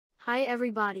Hi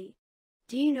everybody.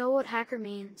 Do you know what hacker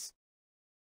means?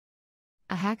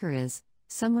 A hacker is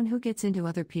someone who gets into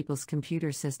other people's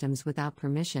computer systems without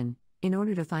permission, in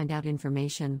order to find out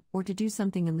information or to do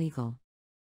something illegal.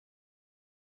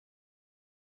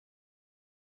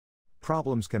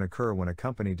 Problems can occur when a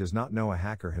company does not know a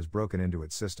hacker has broken into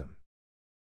its system.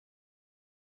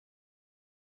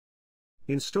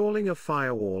 Installing a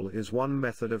firewall is one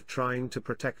method of trying to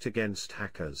protect against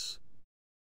hackers.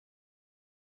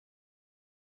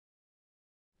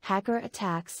 Hacker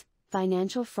attacks,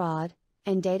 financial fraud,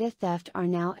 and data theft are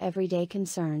now everyday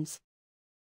concerns.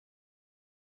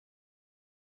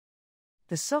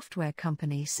 The software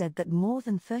company said that more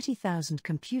than 30,000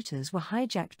 computers were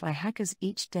hijacked by hackers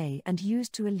each day and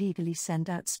used to illegally send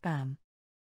out spam.